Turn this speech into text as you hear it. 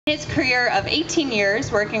his career of 18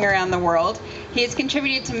 years working around the world, he has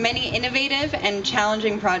contributed to many innovative and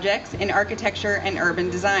challenging projects in architecture and urban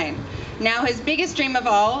design. Now his biggest dream of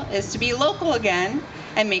all is to be local again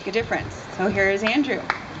and make a difference. So here is Andrew.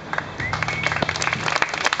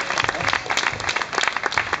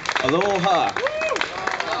 Aloha.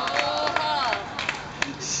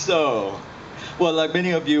 So, well, like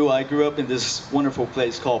many of you, I grew up in this wonderful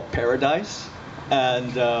place called Paradise.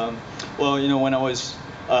 And, well, you know, when I was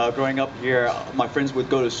growing up here, my friends would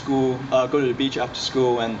go to school, go to the beach after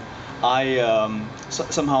school, and I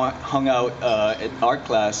somehow hung out at art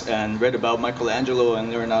class and read about Michelangelo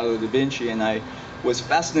and Leonardo da Vinci, and I was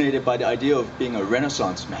fascinated by the idea of being a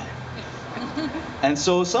Renaissance man. And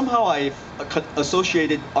so somehow I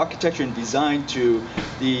associated architecture and design to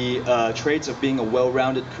the traits of being a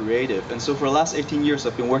well-rounded creative. And so for the last 18 years,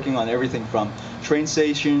 I've been working on everything from train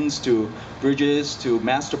stations to bridges to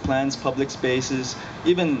master plans, public spaces,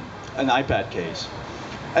 even an iPad case.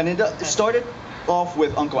 And it started off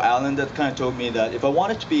with Uncle Alan that kind of told me that if I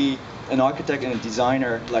wanted to be an architect and a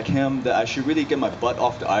designer like him, that I should really get my butt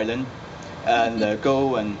off the island and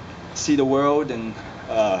go and see the world and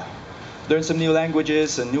learn some new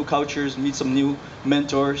languages and new cultures, meet some new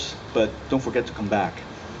mentors, but don't forget to come back.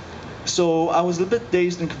 So I was a little bit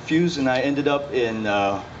dazed and confused, and I ended up in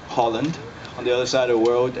Holland, on the other side of the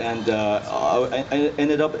world, and I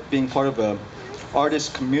ended up being part of an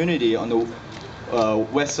artist community on the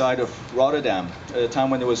west side of Rotterdam at a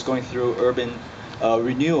time when it was going through urban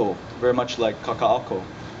renewal, very much like Kaka'ako.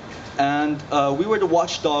 And we were the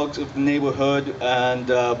watchdogs of the neighborhood, and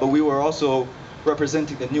but we were also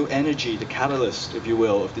representing the new energy, the catalyst, if you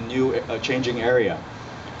will, of the new changing area.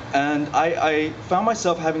 And I found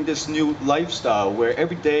myself having this new lifestyle where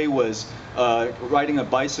every day was riding a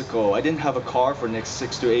bicycle. I didn't have a car for the next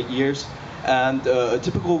 6 to 8 years. And a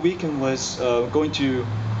typical weekend was going to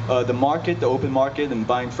the market, the open market, and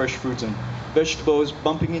buying fresh fruits and vegetables,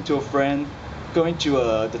 bumping into a friend, going to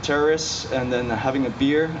the terrace, and then having a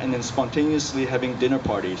beer, and then spontaneously having dinner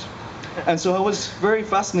parties. And so I was very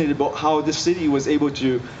fascinated about how the city was able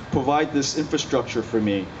to provide this infrastructure for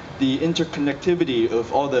me, the interconnectivity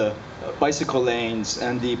of all the bicycle lanes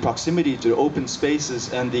and the proximity to the open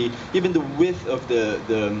spaces and even the width of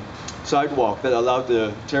the sidewalk that allowed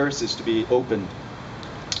the terraces to be open.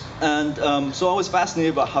 And so I was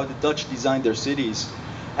fascinated about how the Dutch designed their cities.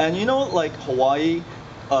 And you know, like Hawaii,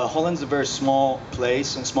 Holland's a very small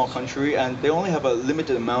place and small country, and they only have a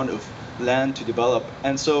limited amount of land to develop.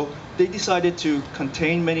 And so they decided to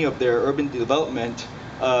contain many of their urban development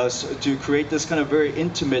to create this kind of very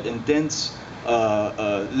intimate and dense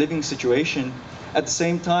living situation. At the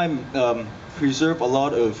same time, preserve a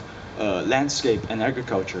lot of landscape and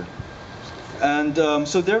agriculture. And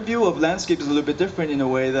so their view of landscape is a little bit different in a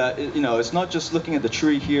way that, you know, it's not just looking at the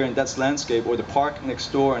tree here and that's landscape, or the park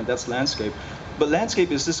next door and that's landscape. But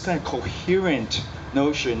landscape is this kind of coherent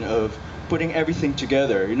notion of putting everything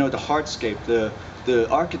together, you know, the hardscape, the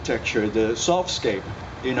architecture, the softscape,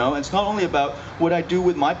 you know. It's not only about what I do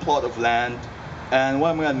with my plot of land and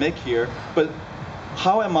what I'm going to make here, but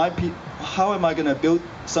how am I going to build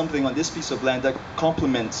something on this piece of land that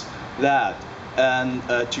complements that, and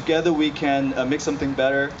together we can make something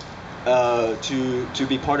better to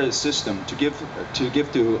be part of the system, to give to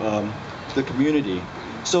the community.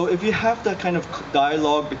 So if you have that kind of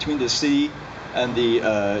dialogue between the city and the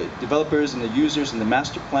developers and the users and the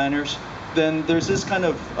master planners, then there's this kind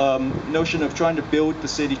of notion of trying to build the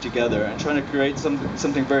city together and trying to create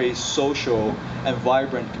something very social and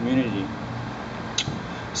vibrant community.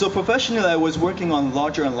 So professionally, I was working on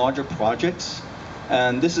larger and larger projects,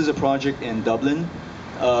 and this is a project in Dublin,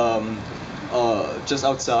 just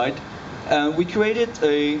outside. And we created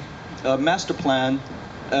a master plan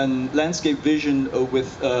and landscape vision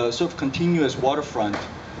with sort of continuous waterfront,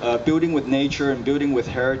 building with nature and building with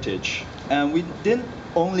heritage. And we didn't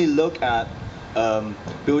only look at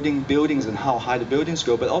building buildings and how high the buildings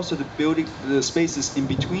go, but also the spaces in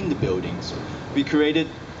between the buildings. We created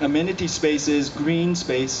amenity spaces, green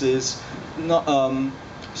spaces,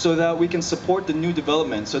 so that we can support the new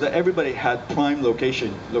development, so that everybody had prime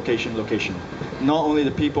location, not only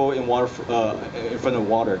the people in front of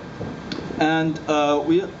water. And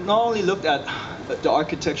we not only looked at the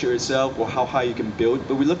architecture itself or how high you can build,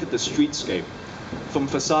 but we looked at the streetscape. From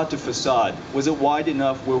facade to facade, was it wide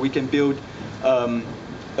enough where we can build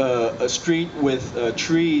a street with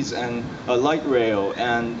trees and a light rail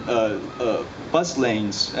and bus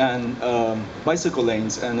lanes and bicycle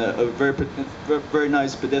lanes and a very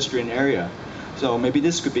nice pedestrian area? So maybe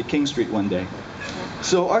this could be King Street one day.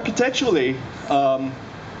 So architecturally,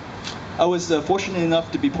 I was fortunate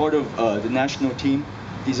enough to be part of the national team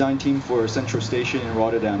design team for Central Station in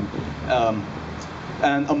Rotterdam.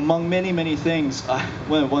 And among many, many things,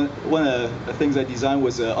 one of the things I designed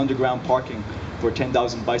was underground parking for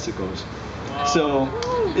 10,000 bicycles. So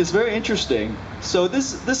it's very interesting. So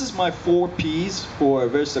this is my 4 Ps for a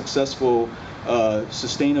very successful,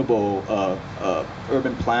 sustainable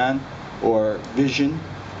urban plan or vision.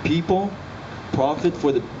 People, profit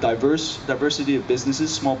for the diversity of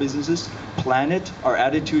businesses, small businesses, planet, our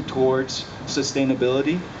attitude towards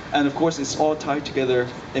sustainability, and of course it's all tied together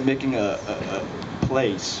in making a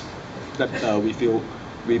place that we feel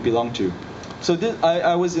we belong to. So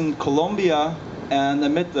I was in Colombia and I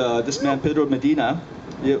met this man Pedro Medina,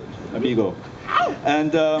 amigo,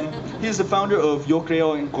 and he's the founder of Yo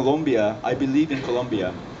Creo in Colombia, I believe in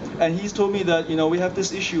Colombia. And he's told me that we have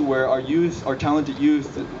this issue where our youth, our talented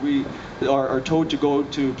youth, we are told to go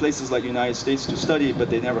to places like United States to study, but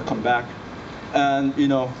they never come back. And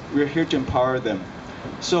we're here to empower them.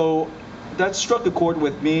 So that struck a chord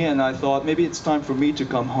with me, and I thought maybe it's time for me to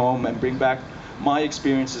come home and bring back my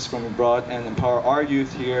experiences from abroad and empower our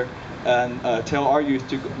youth here, and tell our youth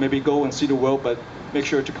to maybe go and see the world, but make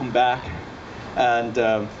sure to come back and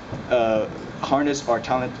harness our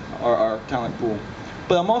talent, our talent pool.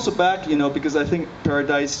 But I'm also back, because I think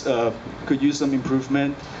Paradise could use some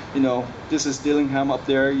improvement. This is Dillingham up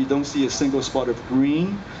there. You don't see a single spot of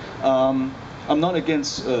green. I'm not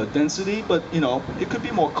against density, but it could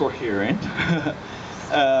be more coherent,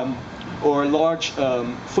 or large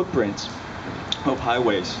footprints of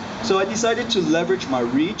highways. So I decided to leverage my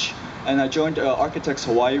reach, and I joined Architects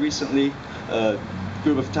Hawaii recently, a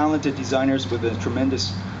group of talented designers with a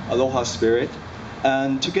tremendous aloha spirit.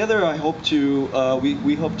 And together, I hope to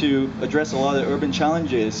we hope to address a lot of urban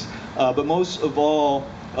challenges, but most of all,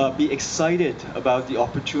 be excited about the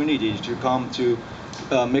opportunity to come to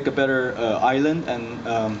make a better island and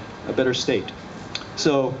a better state.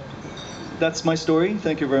 So that's my story.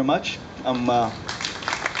 Thank you very much. I'm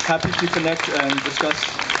happy to connect and discuss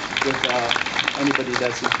with anybody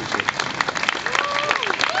that's interested.